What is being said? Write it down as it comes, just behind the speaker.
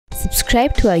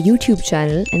Subscribe to our YouTube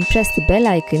channel and press the bell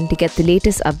icon to get the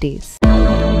latest updates.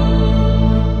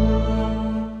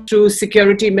 Through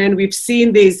security men, we've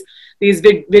seen these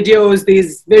videos,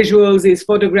 these visuals, these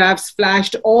photographs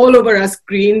flashed all over our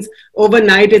screens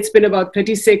overnight. It's been about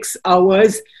 36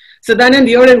 hours. Sadanand,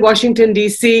 you're in Washington,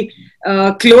 D.C.,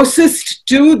 closest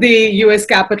to the US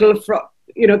Capitol,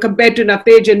 compared to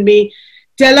Navtej and me.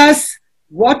 Tell us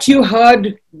what you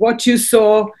heard, what you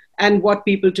saw, and what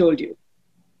people told you.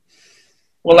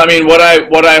 Well, I mean, what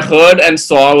I heard and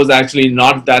saw was actually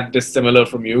not that dissimilar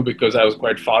from you, because I was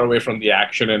quite far away from the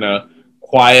action in a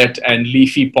quiet and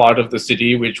leafy part of the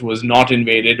city, which was not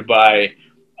invaded by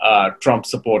Trump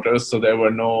supporters. So there were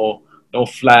no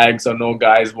flags or no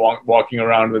guys walking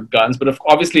around with guns. But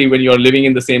obviously, when you're living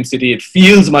in the same city, it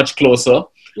feels much closer.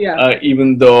 Yeah.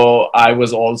 Even though I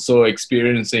was also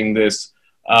experiencing this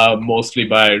mostly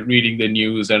by reading the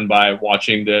news and by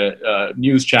watching the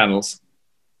news channels.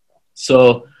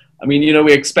 So, I mean,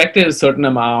 we expected a certain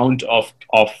amount of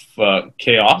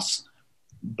chaos,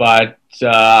 but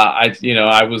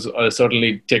I was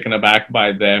certainly taken aback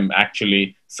by them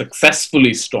actually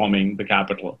successfully storming the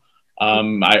Capitol.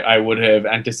 I would have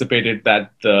anticipated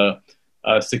that the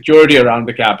security around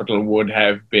the Capitol would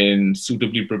have been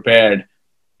suitably prepared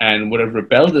and would have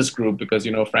repelled this group, because,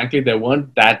 frankly, there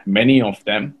weren't that many of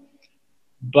them.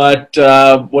 But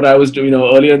what I was doing,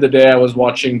 earlier in the day, I was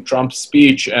watching Trump's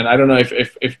speech, and I don't know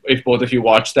if both of you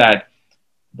watched that,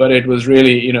 but it was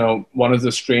really, one of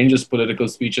the strangest political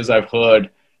speeches I've heard,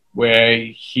 where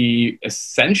he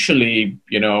essentially,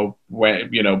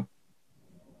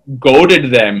 goaded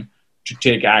them to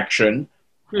take action,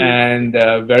 and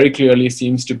very clearly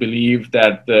seems to believe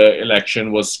that the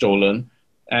election was stolen.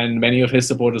 And many of his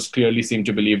supporters clearly seem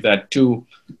to believe that too.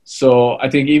 So I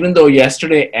think even though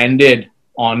yesterday ended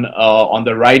on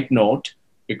the right note,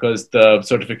 because the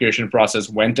certification process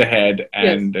went ahead,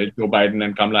 and yes, Joe Biden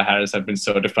and Kamala Harris have been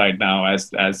certified now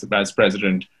as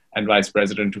president and vice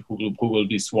president, who will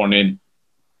be sworn in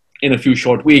a few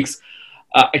short weeks.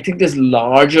 I think there's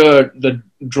the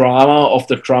drama of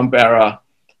the Trump era.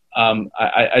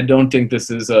 I don't think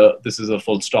this is a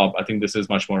full stop. I think this is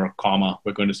much more a comma.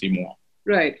 We're going to see more.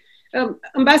 Right.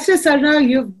 Ambassador Sarna,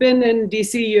 you've been in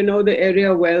DC, you know the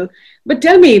area well. But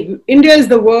tell me, India is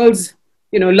the world's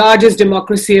largest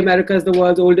democracy. America is the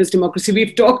world's oldest democracy.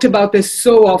 We've talked about this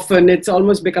so often, it's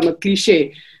almost become a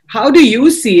cliche. How do you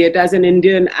see it as an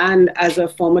Indian and as a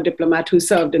former diplomat who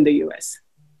served in the US?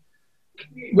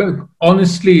 Well,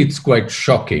 honestly, it's quite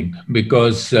shocking,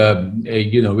 because,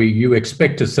 you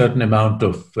expect a certain amount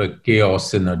of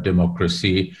chaos in a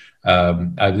democracy.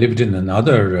 I've lived in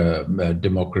another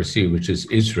democracy, which is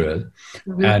Israel.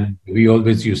 Mm-hmm. And we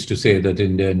always used to say that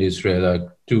India and Israel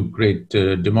are two great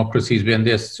democracies, when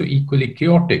they're so equally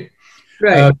chaotic.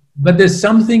 Right. But there's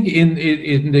something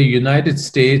in the United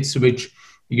States which,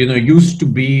 used to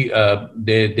be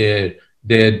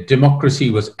their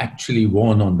democracy was actually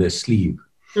worn on their sleeve.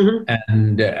 Mm-hmm.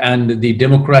 And the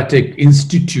democratic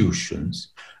institutions,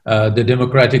 the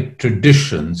democratic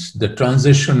traditions, the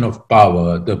transition of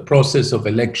power, the process of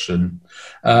election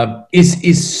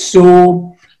is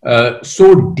so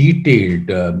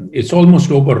detailed. It's almost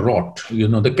overwrought.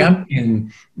 The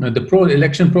campaign, the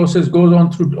election process goes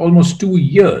on through almost 2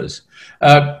 years.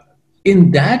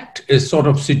 In that sort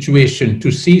of situation,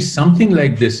 to see something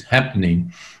like this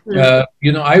happening,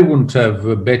 I wouldn't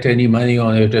have bet any money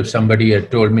on it if somebody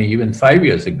had told me even 5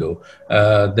 years ago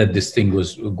that this thing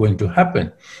was going to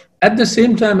happen. At the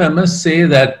same time, I must say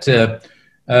that,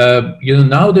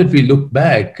 now that we look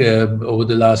back over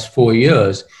the last 4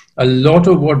 years, a lot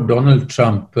of what Donald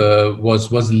Trump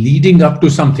was leading up to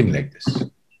something like this.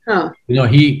 Huh.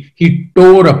 He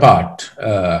tore apart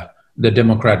the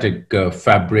democratic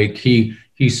fabric.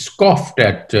 He scoffed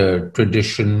at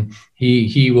tradition.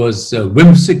 He was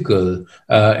whimsical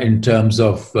in terms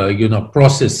of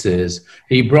processes.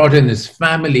 He brought in his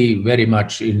family very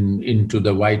much into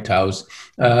the White House,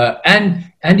 and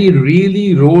he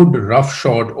really rode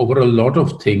roughshod over a lot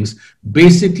of things,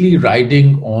 basically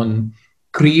riding on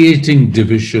creating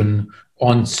division,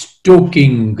 on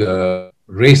stoking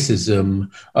racism,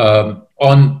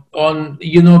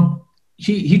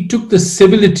 he took the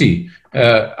civility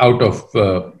out of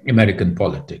American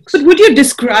politics. But would you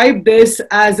describe this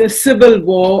as a civil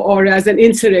war or as an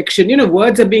insurrection?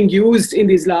 Words are being used in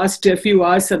these last few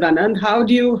hours, Sadanand. How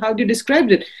do you describe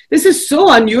it? This is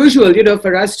so unusual,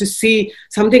 for us to see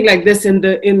something like this in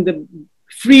the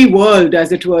free world,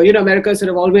 as it were. America sort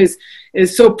of always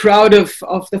is so proud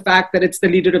of the fact that it's the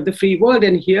leader of the free world,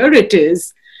 and here it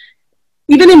is.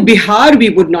 Even in Bihar, we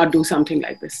would not do something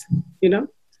like this,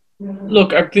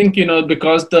 Look, I think,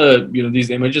 because these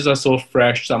images are so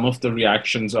fresh, some of the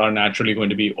reactions are naturally going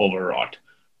to be overwrought.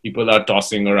 People are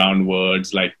tossing around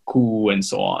words like coup and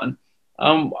so on.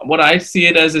 What I see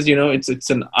it as is, it's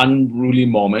an unruly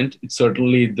moment. It's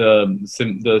certainly the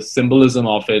symbolism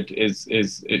of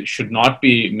it should not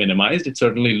be minimized. It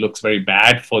certainly looks very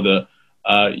bad for the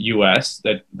U.S.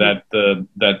 that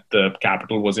the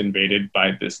capital was invaded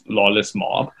by this lawless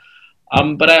mob.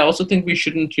 But I also think we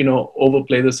shouldn't,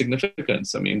 overplay the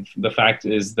significance. I mean, the fact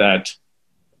is that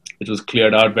it was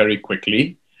cleared out very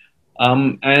quickly.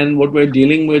 And what we're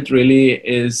dealing with really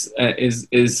is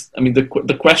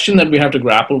the question that we have to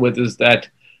grapple with is that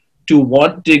to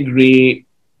what degree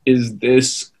is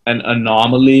this an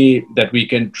anomaly that we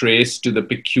can trace to the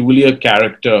peculiar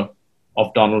character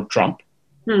of Donald Trump,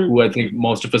 who I think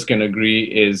most of us can agree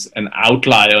is an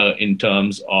outlier in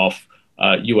terms of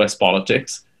US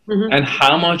politics, and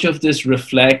how much of this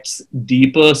reflects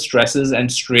deeper stresses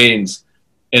and strains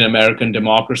in American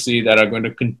democracy that are going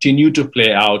to continue to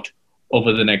play out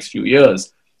over the next few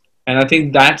years. And I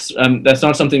think that's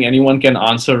not something anyone can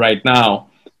answer right now,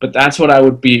 but that's what I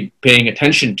would be paying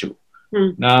attention to.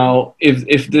 Now,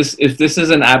 if this is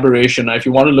an aberration, if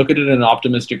you want to look at it in an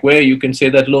optimistic way, you can say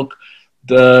that, look,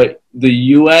 the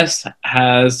US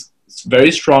has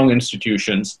very strong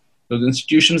institutions. Those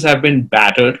institutions have been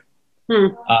battered.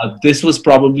 This was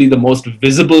probably the most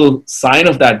visible sign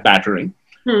of that battering.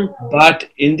 But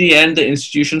in the end, the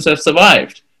institutions have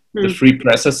survived. The free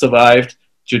press has survived.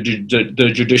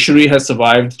 The judiciary has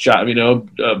survived.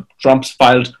 Trump's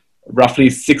filed roughly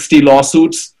 60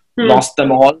 lawsuits, lost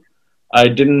them all.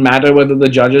 It didn't matter whether the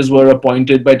judges were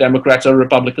appointed by Democrats or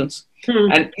Republicans.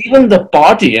 And even the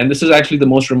party, and this is actually the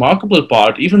most remarkable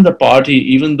part, even the party,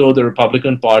 even though the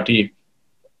Republican Party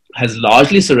has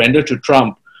largely surrendered to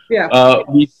Trump,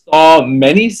 we saw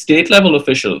many state-level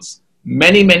officials,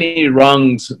 many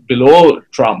rungs below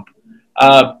Trump,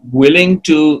 willing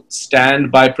to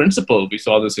stand by principle. We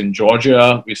saw this in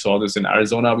Georgia, we saw this in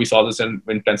Arizona, we saw this in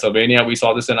Pennsylvania, we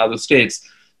saw this in other states.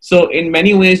 So in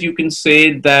many ways, you can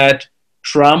say that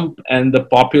Trump and the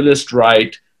populist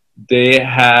right, they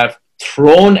have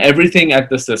thrown everything at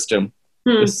the system.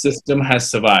 The system has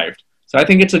survived. So I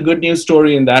think it's a good news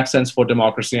story in that sense for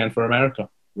democracy and for America.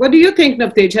 What do you think,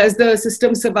 Navtej? Has the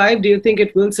system survived? Do you think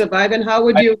it will survive? And how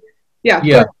would you...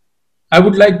 Yeah. I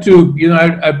would like to,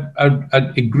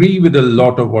 I agree with a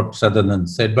lot of what Sadanand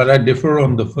said, but I differ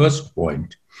on the first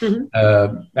point.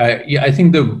 I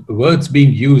think the words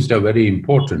being used are very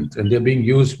important, and they're being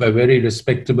used by very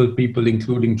respectable people,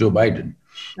 including Joe Biden.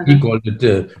 He called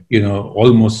it,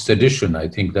 almost sedition. I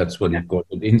think that's what he called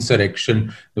it,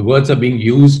 insurrection. The words are being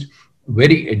used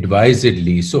very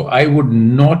advisedly. So I would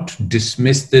not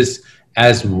dismiss this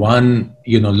as one,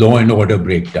 law and order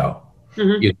breakdown.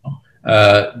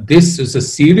 This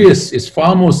is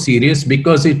far more serious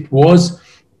because it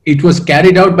was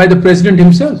carried out by the president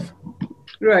himself.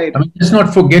 Right. I mean, let's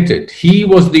not forget it. He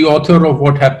was the author of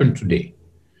what happened today.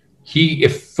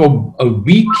 If for a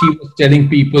week he was telling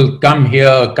people, come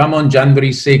here, come on January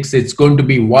 6th, it's going to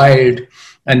be wild.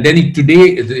 And then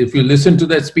today, if you listen to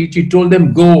that speech, he told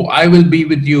them, go, I will be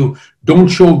with you. Don't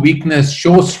show weakness,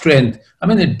 show strength. I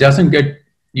mean, it doesn't get,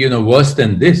 worse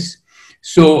than this.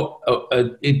 So,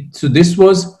 so this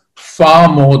was far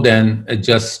more than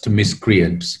just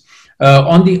miscreants.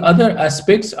 On the other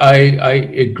aspects, I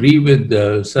agree with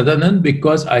Sadanand,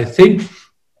 because I think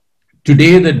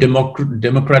today the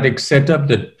democratic setup,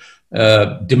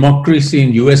 that democracy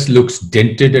in US looks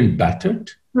dented and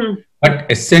battered.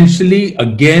 But essentially,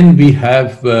 again, we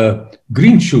have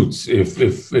green shoots,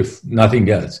 if nothing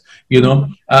else.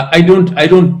 I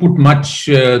don't put much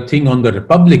thing on the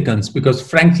Republicans, because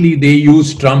frankly, they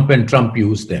use Trump and Trump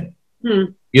used them.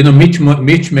 Mitch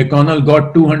McConnell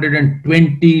got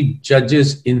 220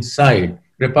 judges inside,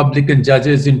 Republican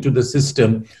judges into the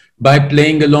system by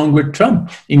playing along with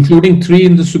Trump, including 3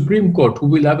 in the Supreme Court who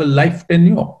will have a life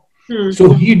tenure.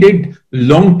 So he did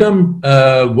long-term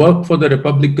work for the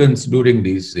Republicans during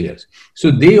these years.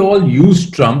 So they all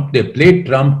used Trump, they played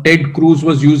Trump. Ted Cruz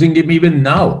was using him even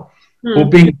now,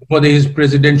 hoping for his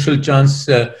presidential chance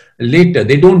later.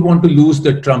 They don't want to lose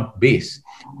the Trump base.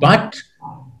 But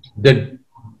the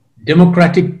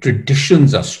democratic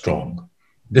traditions are strong.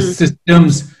 The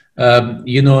systems,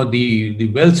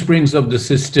 the well springs of the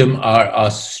system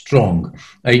are strong.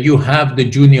 You have the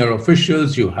junior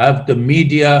officials, you have the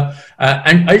media,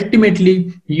 and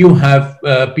ultimately you have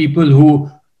people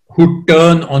who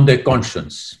turn on their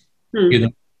conscience,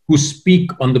 who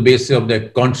speak on the basis of their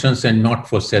conscience and not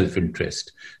for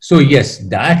self-interest. So yes,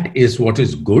 that is what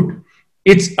is good.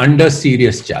 It's under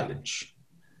serious challenge.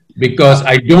 because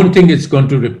I don't think it's going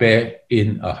to repair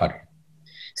in a hurry.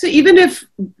 So even if,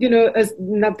 as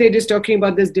Navtej is talking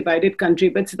about this divided country,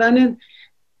 but Sadanand,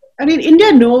 I mean,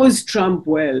 India knows Trump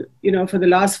well. For the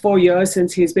last 4 years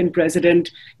since he's been president,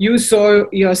 you saw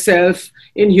yourself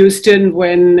in Houston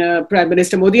when Prime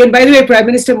Minister Modi, and by the way, Prime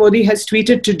Minister Modi has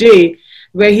tweeted today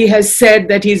where he has said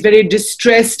that he's very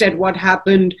distressed at what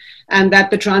happened and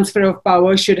that the transfer of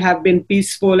power should have been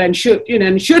peaceful and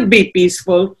should be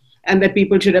peaceful, and that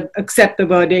people should accept the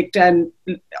verdict, and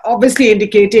obviously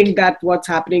indicating that what's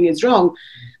happening is wrong.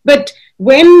 But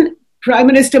when Prime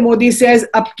Minister Modi says,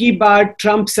 "Ab ki baar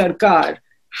Trump Sarkar,"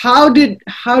 how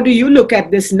do you look at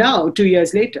this now, 2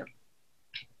 years later?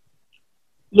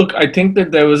 Look, I think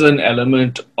that there was an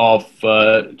element of,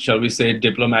 shall we say,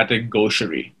 diplomatic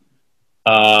gaucherie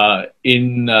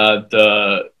in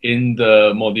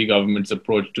the Modi government's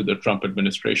approach to the Trump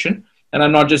administration. And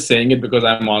I'm not just saying it because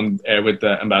I'm on air with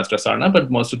Ambassador Sarna,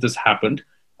 but most of this happened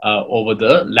over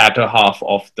the latter half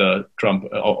of the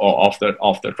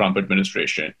Trump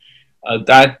administration.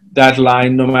 That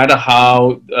line, no matter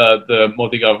how the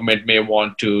Modi government may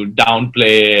want to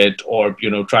downplay it or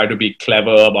try to be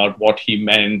clever about what he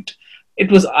meant,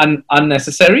 it was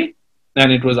unnecessary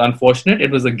and it was unfortunate.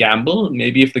 It was a gamble.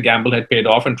 Maybe if the gamble had paid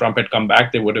off and Trump had come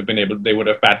back, they would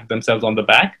have patted themselves on the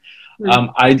back.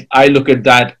 I look at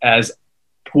that as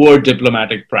poor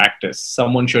diplomatic practice.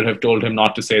 Someone should have told him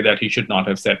not to say that. He should not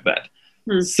have said that.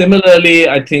 Similarly,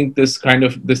 I think this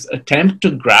attempt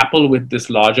to grapple with this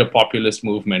larger populist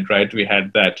movement, right? We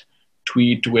had that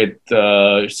tweet with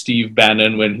Steve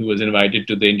Bannon when he was invited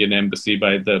to the Indian embassy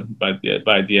by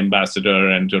the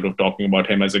ambassador and sort of talking about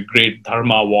him as a great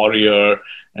dharma warrior,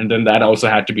 and then that also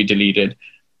had to be deleted.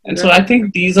 And so I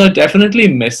think these are definitely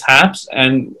mishaps,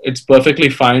 and it's perfectly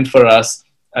fine for us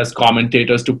as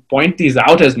commentators to point these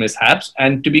out as mishaps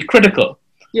and to be critical.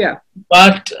 Yeah.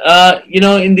 But,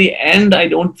 in the end, I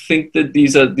don't think that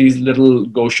these little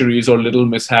gaucheries or little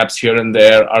mishaps here and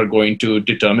there are going to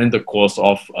determine the course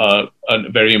of a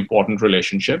very important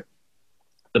relationship.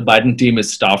 The Biden team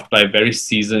is staffed by very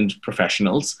seasoned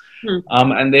professionals,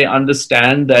 and they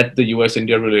understand that the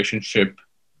US-India relationship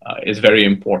is very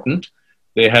important.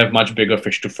 They have much bigger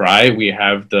fish to fry. We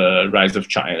have the rise of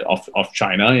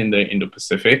China in the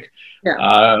Indo-Pacific.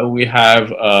 Yeah. We have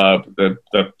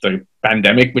the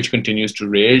pandemic, which continues to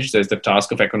rage. There's the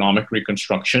task of economic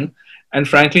reconstruction. And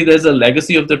frankly, there's a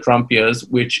legacy of the Trump years,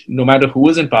 which no matter who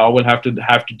is in power will have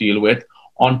to deal with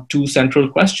on two central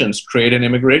questions, trade and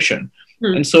immigration.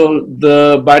 And so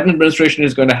the Biden administration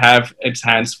is going to have its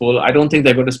hands full. I don't think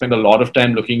they're going to spend a lot of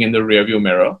time looking in the rearview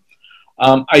mirror.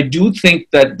 I do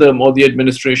think that the Modi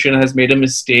administration has made a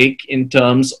mistake in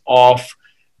terms of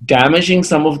damaging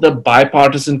some of the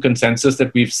bipartisan consensus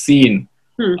that we've seen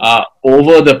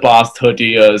over the past 30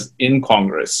 years in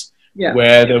Congress,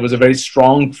 where there was a very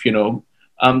strong,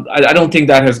 I don't think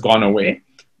that has gone away,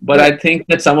 but I think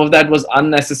that some of that was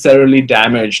unnecessarily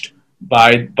damaged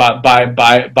by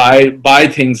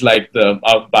things like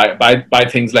by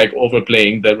things like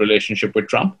overplaying the relationship with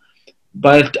Trump.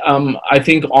 But I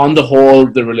think on the whole,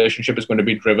 the relationship is going to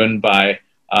be driven by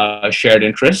shared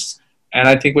interests, and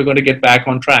I think we're going to get back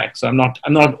on track. So I'm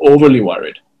not overly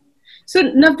worried. So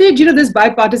Navtej, this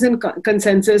bipartisan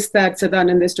consensus that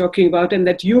Sadanand is talking about and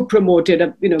that you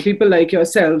promoted, people like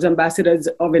yourselves, ambassadors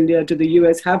of India to the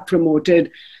US, have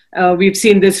promoted. We've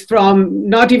seen this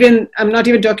from I'm not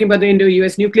even talking about the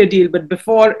Indo-US nuclear deal, but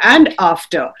before and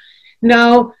after.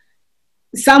 Now,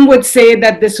 some would say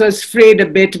that this was frayed a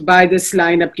bit by this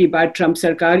line, "Ab ki baar Trump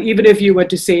Sarkar," even if you were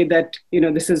to say that,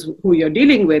 this is who you're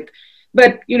dealing with.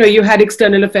 But, you had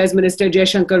External Affairs Minister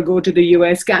Jaishankar go to the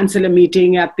US, cancel a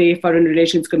meeting at the Foreign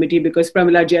Relations Committee because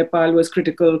Pramila Jayapal was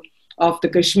critical of the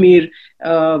Kashmir,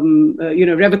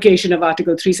 revocation of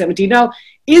Article 370. Now,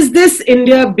 is this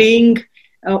India being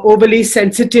overly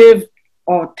sensitive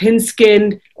or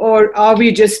thin-skinned, or are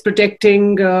we just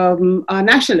protecting our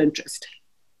national interest?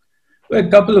 Well, a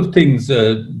couple of things,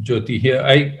 Jyoti, here.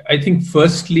 I think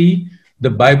firstly, the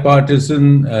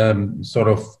bipartisan sort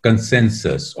of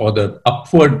consensus or the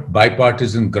upward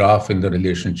bipartisan graph in the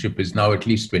relationship is now at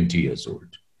least 20 years old.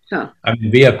 I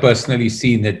mean, we have personally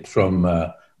seen it from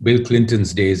Bill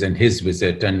Clinton's days and his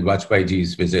visit and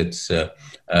Vajpayeeji's visits to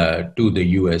the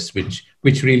US,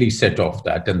 which really set off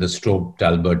that, and the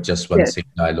Strobe-Talbot just one thing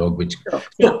dialogue.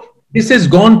 So this has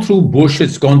gone through Bush,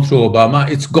 it's gone through Obama,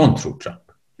 it's gone through Trump.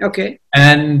 Okay.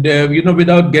 And,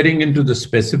 without getting into the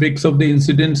specifics of the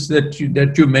incidents that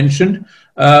you mentioned,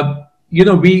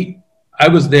 I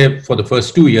was there for the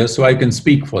first 2 years, so I can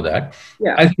speak for that.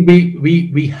 Yeah. I think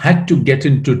we had to get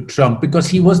into Trump because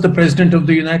he was the president of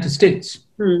the United States.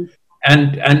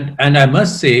 And I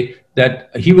must say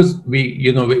that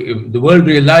the world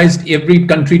realized every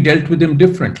country dealt with him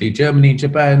differently. Germany,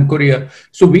 Japan, Korea.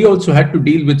 So we also had to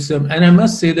deal with some, and I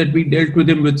must say that we dealt with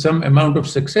him with some amount of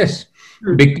success,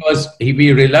 because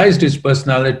we realized his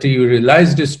personality, we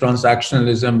realized his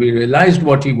transactionalism, we realized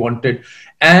what he wanted.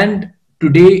 And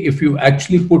today, if you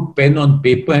actually put pen on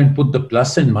paper and put the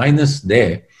plus and minus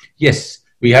there, yes,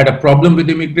 we had a problem with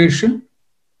immigration,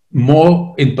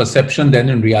 more in perception than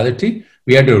in reality.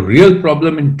 We had a real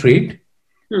problem in trade,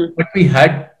 but we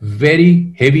had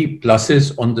very heavy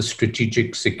pluses on the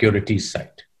strategic security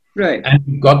side. Right. And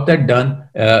we got that done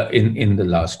in the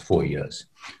last 4 years.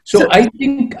 So I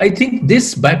think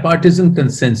this bipartisan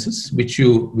consensus, which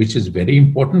is very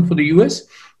important for the US,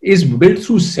 is built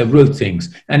through several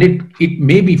things, and it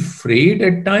may be frayed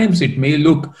at times. It may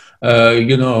look,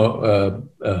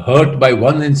 hurt by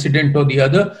one incident or the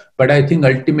other, but I think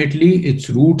ultimately its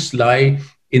roots lie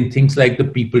in things like the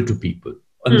people to people,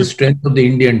 on the strength of the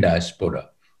Indian diaspora,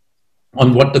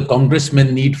 on what the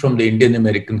congressmen need from the Indian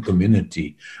American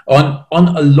community, on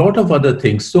a lot of other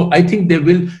things. So I think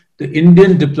the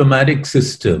Indian diplomatic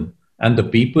system and the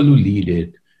people who lead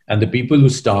it and the people who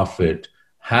staff it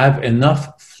have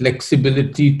enough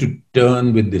flexibility to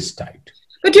turn with this tide.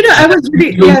 But I was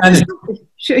really,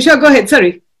 sure, go ahead,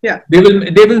 sorry. Yeah. They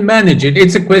will manage it.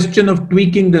 It's a question of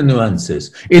tweaking the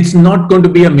nuances. It's not going to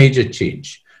be a major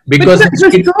change, because it's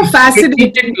so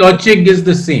fascinating. Logic is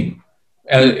the same.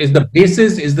 Is the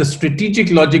basis, is the strategic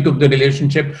logic of the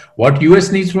relationship, what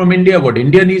US needs from India, what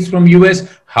India needs from US,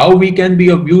 how we can be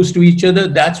of use to each other.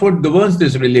 That's what governs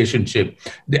this relationship.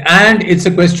 And it's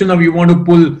a question of, you want to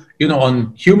pull,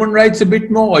 on human rights a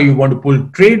bit more, or you want to pull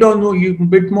trade on a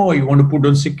bit more, or you want to put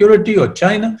on security or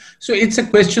China. So it's a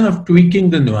question of tweaking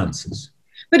the nuances.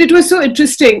 But it was so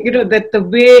interesting, that the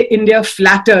way India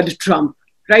flattered Trump.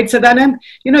 Right, Sadanand?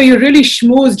 You really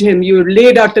schmoozed him. You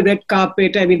laid out the red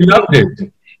carpet. I mean, loved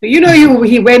it.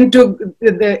 He went to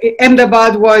the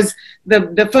Ahmedabad was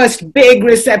the first big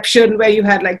reception where you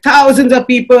had like thousands of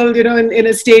people, in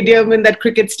a stadium, in that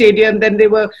cricket stadium. Then they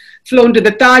were flown to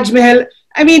the Taj Mahal.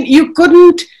 I mean, you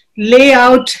couldn't lay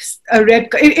out a red.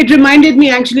 It reminded me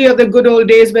actually of the good old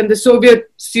days when the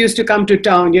Soviets used to come to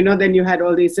town. Then you had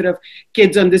all these sort of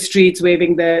kids on the streets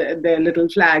waving their little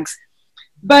flags.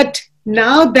 But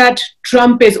now that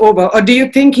Trump is over, or do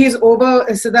you think he's over,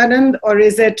 Sadanand, or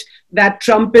is it that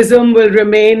Trumpism will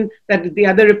remain, that the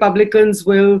other Republicans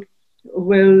will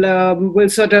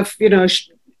sort of,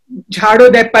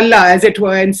 jhado their palla, as it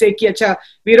were, and say, Acha,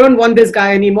 we don't want this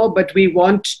guy anymore, but we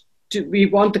want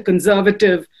the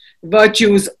conservative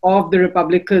virtues of the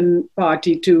Republican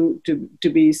Party to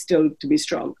be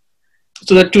strong?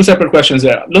 So there are two separate questions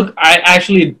there. Look, I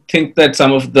actually think that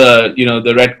some of the,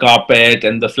 the red carpet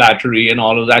and the flattery and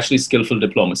all is actually skillful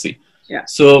diplomacy. Yeah.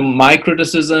 So my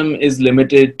criticism is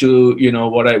limited to,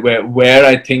 where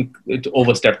I think it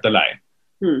overstepped the line,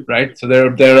 right? So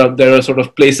there are sort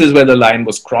of places where the line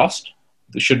was crossed.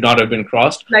 It should not have been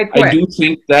crossed. Like what? I do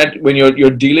think that when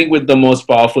you're dealing with the most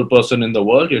powerful person in the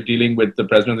world, you're dealing with the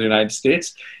President of the United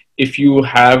States. If you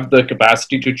have the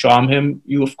capacity to charm him,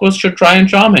 you of course should try and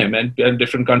charm him. And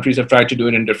different countries have tried to do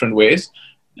it in different ways.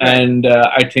 And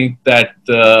I think that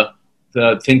the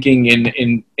thinking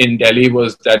in Delhi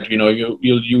was that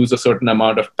you'll use a certain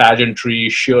amount of pageantry,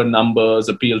 sheer numbers,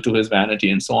 appeal to his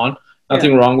vanity, and so on.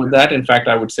 Nothing wrong with that. In fact,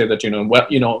 I would say that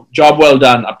job well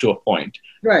done up to a point.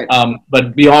 Right.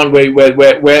 But beyond where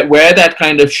that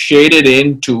kind of shaded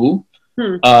into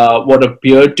what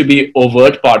appeared to be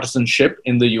overt partisanship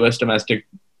in the US domestic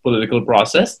political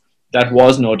process, that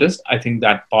was noticed. I think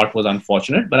that part was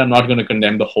unfortunate, but I'm not going to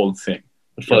condemn the whole thing,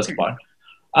 the first part.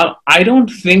 I don't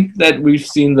think that we've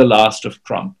seen the last of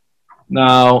Trump.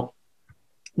 Now,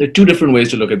 there are two different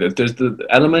ways to look at this. There's the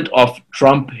element of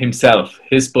Trump himself,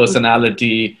 his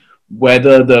personality,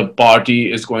 whether the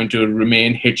party is going to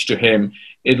remain hitched to him.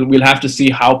 We'll have to see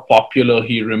how popular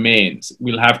he remains.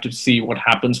 We'll have to see what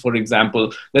happens. For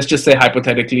example, let's just say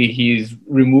hypothetically he's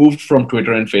removed from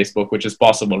Twitter and Facebook, which is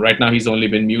possible. Right now he's only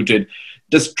been muted.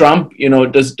 Does Trump,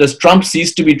 does Trump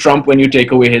cease to be Trump when you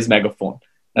take away his megaphone?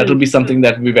 That'll be something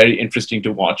that will be very interesting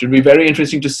to watch. It'll be very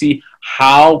interesting to see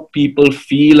how people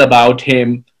feel about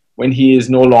him when he is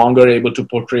no longer able to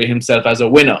portray himself as a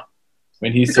winner.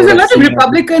 Because a lot of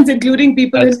Republicans, including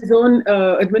people in his own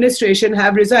administration,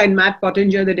 have resigned. Matt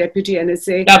Pottinger, the deputy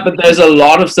NSA. Yeah, but there's a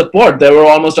lot of support. There were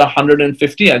almost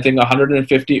 150, I think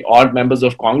 150 odd members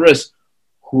of Congress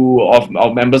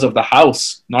of members of the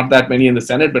House, not that many in the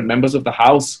Senate, but members of the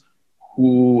House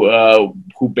who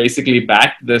basically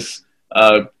backed this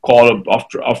call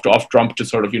of Trump to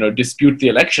sort of, dispute the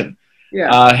election.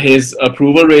 Yeah. His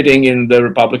approval rating in the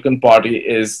Republican Party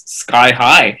is sky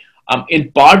high.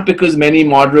 In part because many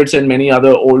moderates and many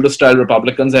other older style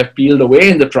Republicans have peeled away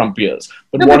in the Trump years.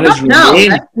 But No, what but has not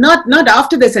remained, now, right? Not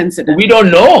after this incident. we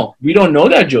don't know. We don't know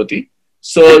that, Jyoti.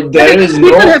 So there is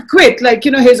people no. have quit, like,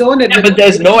 you know, his own. Yeah, but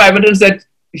there's no evidence that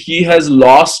he has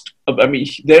lost. I mean,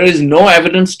 there is no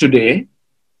evidence today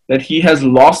that he has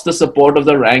lost the support of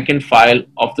the rank and file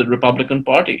of the Republican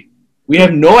Party. We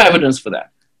have no evidence for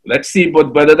that. Let's see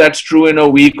whether that's true in a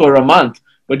week or a month.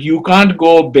 But you can't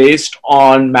go based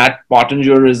on Matt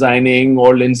Pottinger resigning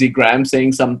or Lindsey Graham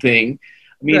saying something.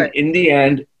 I mean, Right. in the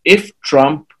end, if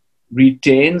Trump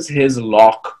retains his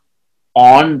lock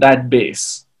on that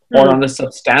base or on a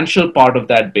substantial part of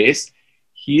that base,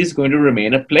 he is going to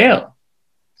remain a player.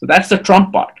 So that's the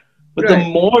Trump part. But Right. the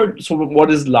more, so what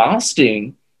is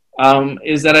lasting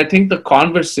is that I think the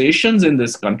conversations in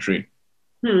this country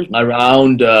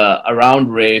around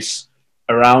race,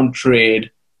 around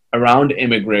trade, around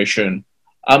immigration,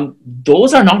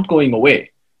 those are not going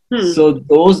away. So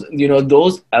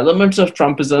those elements of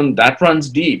Trumpism, that runs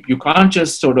deep. You can't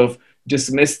just sort of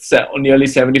dismiss nearly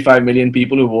 75 million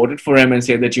people who voted for him and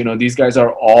say that, these guys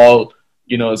are all,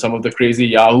 some of the crazy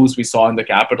yahoos we saw in the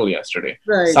Capitol yesterday.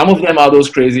 Right. Some of them are those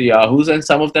crazy yahoos, and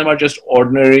some of them are just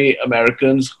ordinary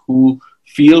Americans who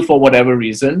feel for whatever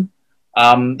reason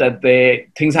that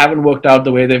things haven't worked out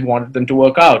the way they've wanted them to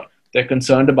work out. They're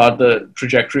concerned about the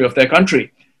trajectory of their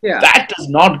country. Yeah. That does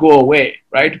not go away,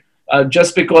 right?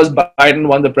 Just because Biden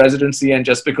won the presidency and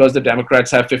just because the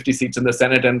Democrats have 50 seats in the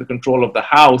Senate and the control of the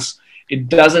House, it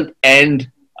doesn't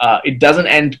end. It doesn't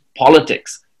end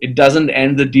politics. It doesn't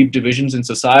end the deep divisions in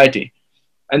society.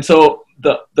 And so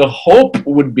the hope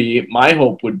would be, my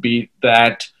hope would be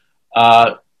that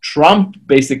Trump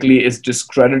basically is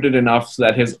discredited enough so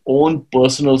that his own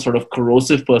personal sort of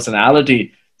corrosive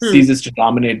personality ceases to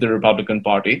dominate the Republican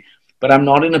Party. But I'm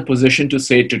not in a position to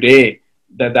say today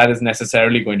that that is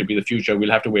necessarily going to be the future.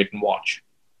 We'll have to wait and watch.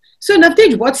 So,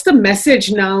 Navtej, what's the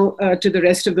message now to the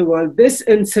rest of the world? This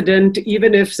incident,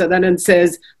 even if Sadanand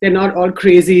says they're not all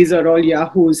crazies or all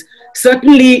yahoos,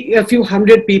 certainly a few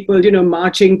hundred people,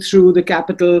 marching through the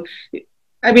Capitol.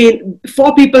 I mean,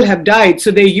 4 people have died,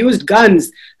 so they used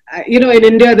guns. In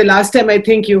India, the last time I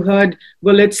think you heard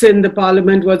bullets in the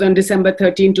parliament was on December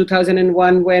 13,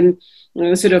 2001, when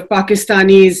sort of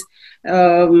Pakistanis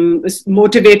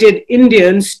motivated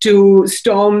Indians to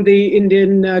storm the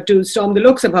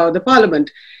Lok Sabha, the parliament.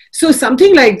 So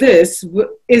something like this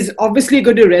is obviously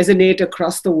going to resonate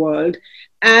across the world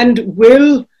and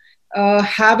will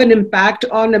have an impact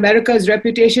on America's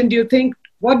reputation. Do you think?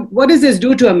 What does this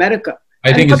do to America?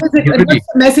 I think what's the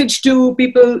message to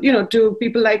people, to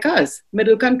people like us,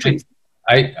 middle countries?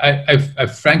 I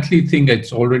frankly think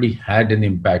it's already had an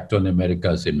impact on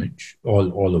America's image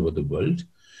all over the world.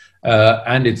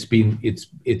 And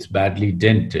it's badly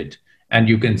dented. And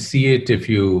you can see it if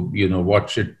you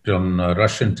watch it on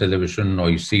Russian television,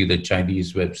 or you see the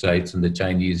Chinese websites and the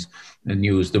Chinese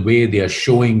news. The way they are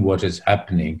showing what is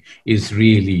happening is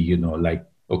really, like,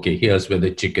 okay, here's where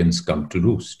the chickens come to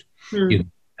roost.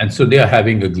 And so they are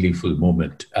having a gleeful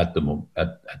moment at the moment,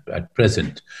 at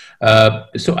present.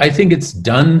 So I think it's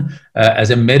done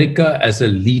as America as a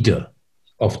leader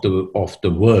of the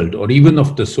world, or even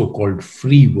of the so-called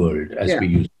free world, as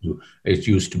it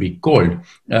used to be called,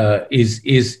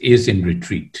 is in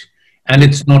retreat. And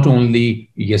it's not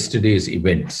only yesterday's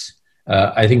events.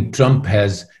 I think Trump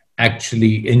has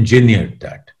actually engineered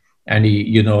that. And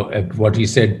he, what he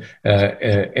said,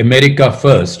 America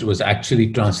first, was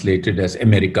actually translated as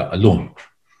America alone.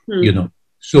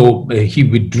 So he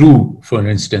withdrew, for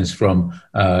instance, from,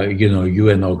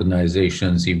 UN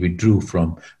organizations. He withdrew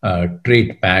from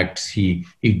trade pacts. He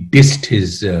dissed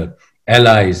his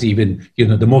allies, even,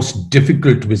 the most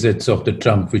difficult visits of the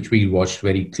Trump, which we watched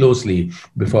very closely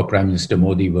before Prime Minister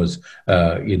Modi was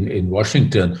in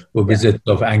Washington, were visits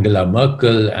of Angela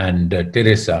Merkel and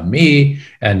Theresa May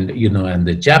and, and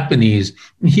the Japanese.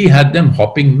 He had them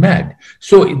hopping mad.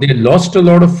 So they lost a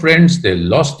lot of friends. They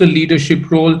lost the leadership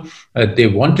role. They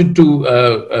wanted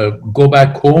to go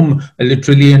back home,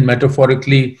 literally and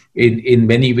metaphorically, in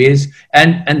many ways.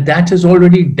 And that has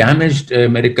already damaged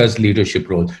America's leadership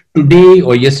role. Today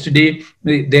or yesterday,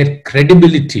 their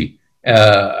credibility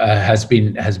has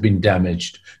been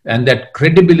damaged. And that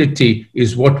credibility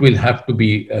is what will have to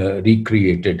be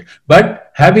recreated. But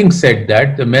having said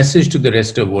that, the message to the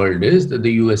rest of the world is that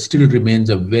the US still remains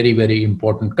a very, very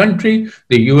important country.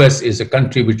 The US is a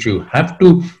country which you have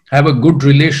to have a good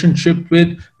relationship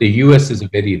with. The US is a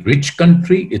very rich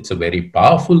country. It's a very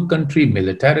powerful country,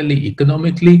 militarily,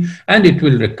 economically, and it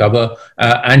will recover.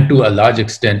 And to a large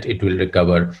extent, it will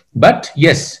recover. But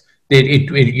yes,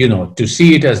 to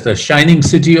see it as the shining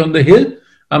city on the hill,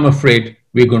 I'm afraid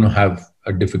we're going to have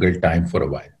a difficult time for a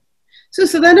while. So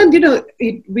Sadanand,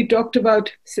 we talked about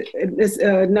this.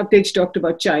 Navtej talked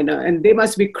about China, and they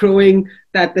must be crowing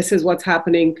that this is what's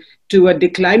happening to a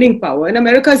declining power, and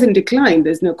America is in decline.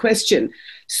 There's no question.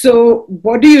 So,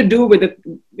 what do you do with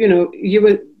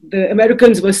the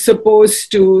Americans were supposed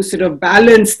to sort of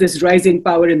balance this rising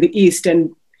power in the East,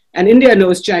 and India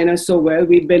knows China so well.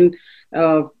 We've been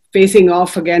facing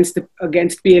off against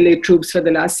PLA troops for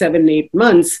the last 7-8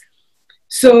 months.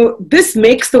 So this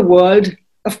makes the world,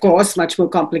 of course, much more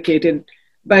complicated.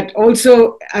 But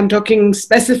also, I'm talking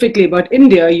specifically about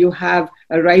India. You have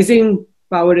a rising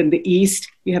power in the East,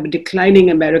 you have a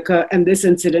declining America, and this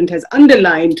incident has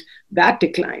underlined that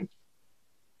decline.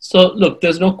 So look,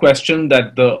 there's no question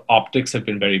that the optics have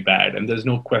been very bad, and there's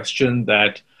no question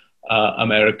that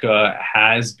America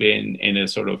has been in a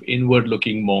sort of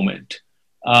inward-looking moment.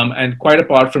 And quite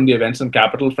apart from the events in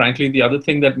Capitol, frankly, the other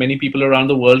thing that many people around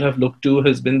the world have looked to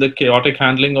has been the chaotic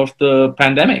handling of the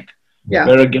pandemic. Yeah.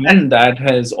 Where again, that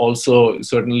has also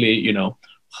certainly,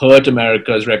 hurt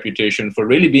America's reputation for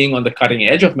really being on the cutting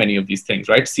edge of many of these things,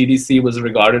 right? CDC was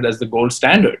regarded as the gold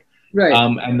standard. Right.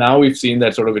 And now we've seen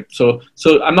that sort of it. So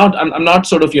I'm not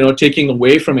sort of, taking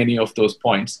away from any of those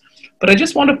points, but I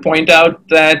just want to point out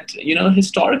that,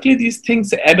 historically these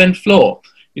things ebb and flow.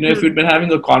 If we'd been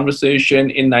having a conversation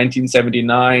in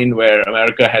 1979 where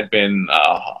America had been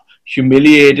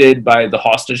humiliated by the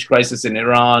hostage crisis in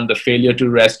Iran, the failure to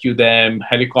rescue them,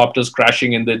 helicopters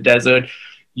crashing in the desert,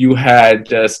 you had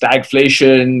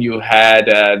stagflation, you had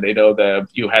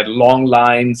you had long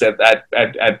lines at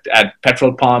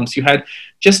petrol pumps, you had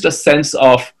just a sense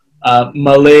of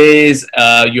malaise.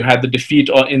 You had the defeat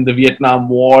in the Vietnam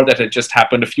War that had just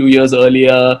happened a few years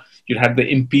earlier. You had the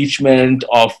impeachment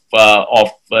of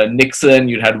Nixon.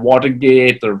 You had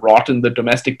Watergate, the rot in the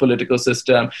domestic political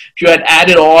system. If you had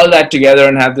added all that together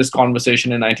and had this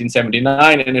conversation in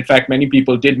 1979, and in fact, many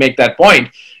people did make that point,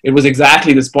 it was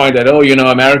exactly this point that,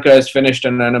 America is finished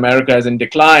and America is in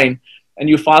decline. And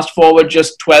you fast forward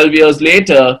just 12 years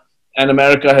later, and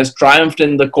America has triumphed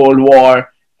in the Cold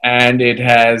War, and it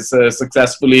has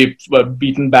successfully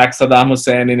beaten back Saddam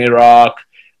Hussein in Iraq.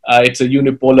 It's a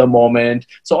unipolar moment.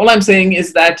 So all I'm saying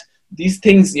is that these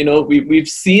things, we've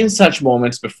seen such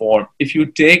moments before. If you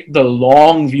take the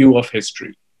long view of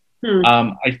history,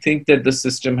 I think that the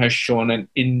system has shown an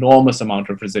enormous amount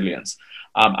of resilience.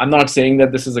 I'm not saying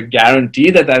that this is a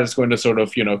guarantee that is going to sort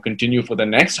of, continue for the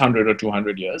next 100 or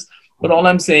 200 years. But all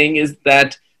I'm saying is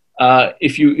that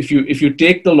if you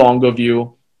take the longer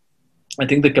view, I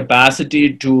think the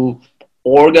capacity to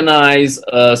organize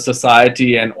a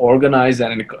society and organize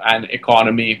an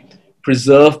economy,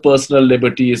 preserve personal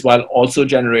liberties while also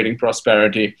generating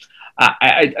prosperity,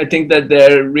 I think that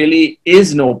there really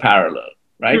is no parallel,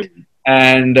 right?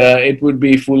 And it would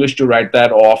be foolish to write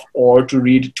that off or to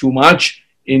read too much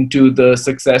into the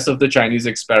success of the Chinese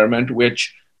experiment,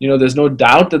 which, there's no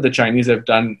doubt that the Chinese have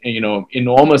done,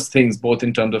 enormous things, both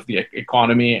in terms of the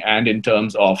economy and in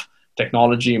terms of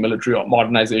technology, military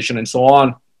modernization, and so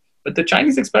on. But the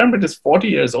Chinese experiment is 40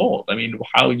 years old. I mean,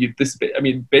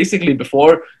 basically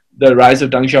before the rise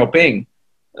of Deng Xiaoping,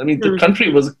 the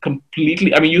country was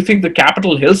completely, you think the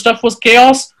Capitol Hill stuff was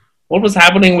chaos? What was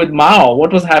happening with Mao?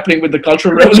 What was happening with the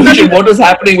Cultural Revolution? What was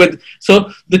happening with,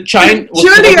 the China...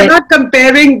 Surely you're not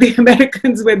comparing the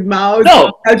Americans with Mao.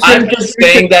 No, I'm just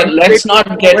saying that let's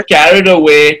not get carried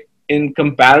away in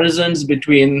comparisons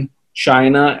between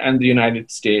China and the United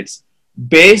States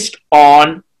based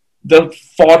on the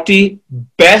 40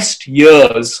 best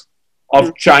years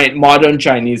of modern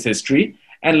Chinese history,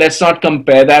 and let's not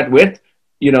compare that with,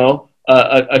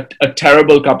 a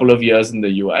terrible couple of years in the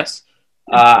US.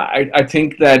 I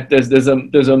think that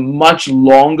there's a much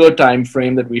longer time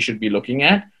frame that we should be looking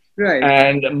at. Right.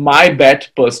 And my bet,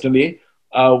 personally,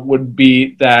 would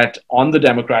be that on the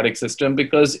democratic system,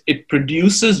 because it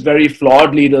produces very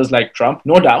flawed leaders like Trump,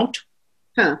 no doubt.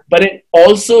 But it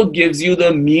also gives you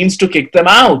the means to kick them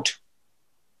out.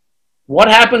 What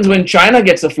happens when China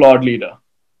gets a flawed leader?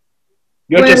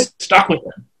 You're just stuck with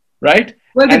them, right?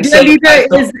 Well, the dear leader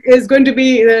is going to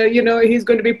be, he's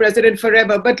going to be president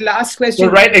forever. But last question.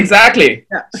 So, right, exactly.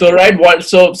 Yeah. So, right,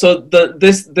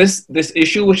 this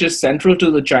issue which is central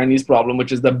to the Chinese problem,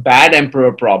 which is the bad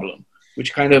emperor problem,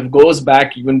 which kind of goes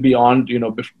back even beyond,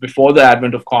 before the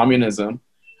advent of communism.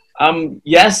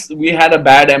 Yes, we had a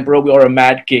bad emperor or a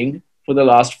mad king for the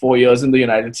last 4 years in the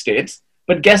United States.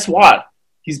 But guess what?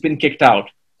 He's been kicked out.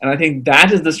 And I think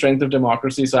that is the strength of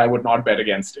democracy, so I would not bet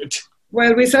against it.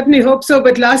 Well, we certainly hope so.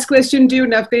 But last question to you,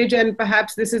 Navtej, and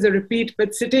perhaps this is a repeat,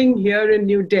 but sitting here in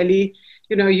New Delhi,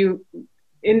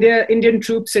 Indian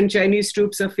troops and Chinese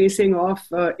troops are facing off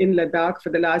in Ladakh for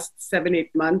the last 7-8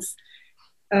 months.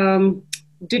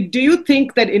 Do you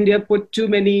think that India put too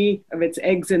many of its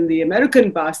eggs in the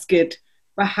American basket,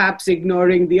 perhaps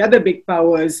ignoring the other big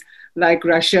powers like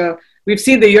Russia? We've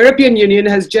seen the European Union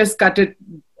has just cut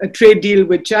a trade deal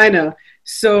with China.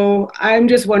 So I'm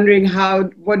just wondering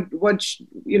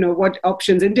what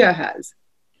options India has.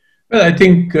 Well, I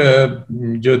think,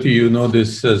 Jyoti, you know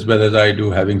this as well as I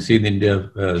do, having seen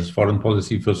India's foreign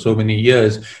policy for so many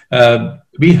years.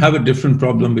 We have a different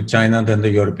problem with China than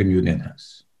the European Union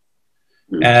has.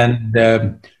 And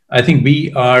I think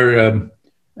we are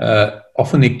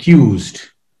often accused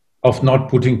of not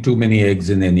putting too many eggs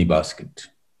in any basket.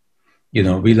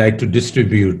 We like to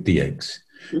distribute the eggs.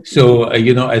 So,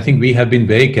 I think we have been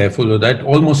very careful of that,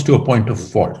 almost to a point of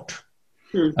fault.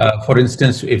 For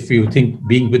instance, if you think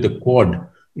being with the Quad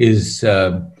is,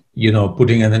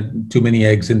 putting in too many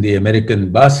eggs in the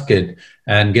American basket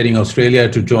and getting Australia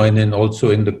to join in also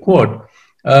in the Quad,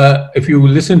 if you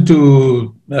listen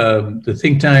to the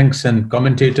think tanks and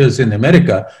commentators in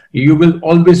America, you will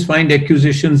always find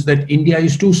accusations that India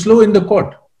is too slow in the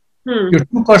Quad. You're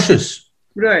too cautious.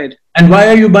 Right. And why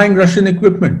are you buying Russian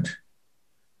equipment?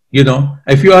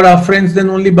 If you are our friends, then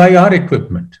only buy our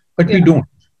equipment. But we don't.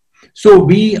 So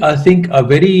we, I think, are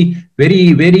very,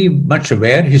 very, very much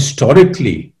aware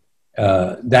historically.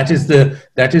 That is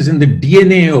in the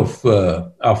DNA of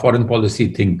our foreign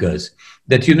policy thinkers.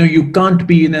 That, you can't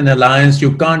be in an alliance,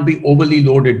 you can't be overly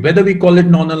loaded, whether we call it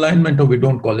non-alignment or we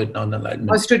don't call it non-alignment.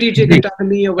 Or strategic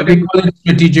autonomy or whatever. We call it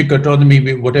strategic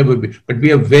autonomy, whatever. But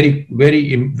we are very,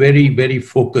 very, very, very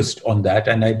focused on that.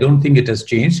 And I don't think it has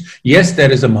changed. Yes,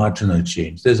 there is a marginal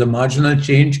change. There's a marginal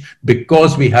change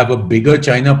because we have a bigger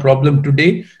China problem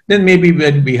today than maybe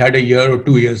when we had a year or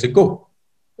 2 years ago.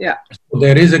 Yeah. So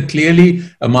there is clearly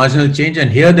a marginal change.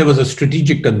 And here there was a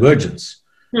strategic convergence.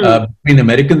 Between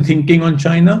American thinking on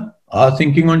China, our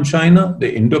thinking on China,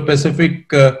 the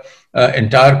Indo-Pacific,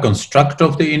 entire construct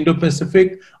of the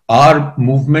Indo-Pacific, our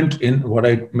movement in what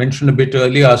I mentioned a bit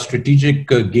earlier, our strategic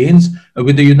gains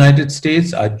with the United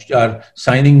States, are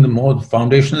signing the more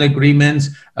foundational agreements,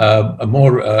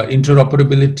 more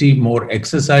interoperability, more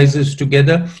exercises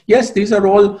together. Yes, these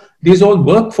all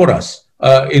work for us.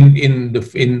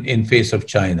 In face of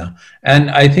China,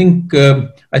 and I think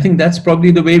that's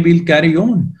probably the way we'll carry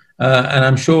on. And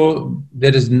I'm sure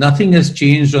nothing has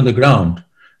changed on the ground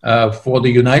for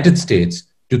the United States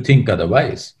to think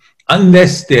otherwise,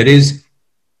 unless there is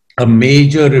a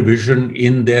major revision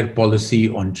in their policy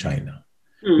on China,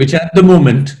 which at the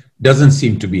moment doesn't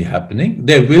seem to be happening.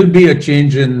 There will be a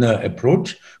change in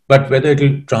approach, but whether it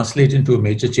will translate into a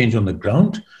major change on the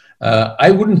ground, I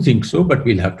wouldn't think so, but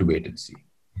we'll have to wait and see.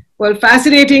 Well,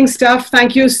 fascinating stuff.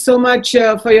 Thank you so much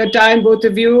for your time, both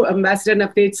of you. Ambassador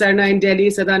Navtej Sarna in Delhi,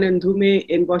 Sadanand Dhume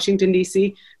in Washington,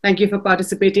 D.C. Thank you for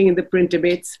participating in the print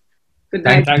debates. Good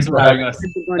night. Thanks for having us.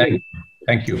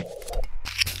 Thank you.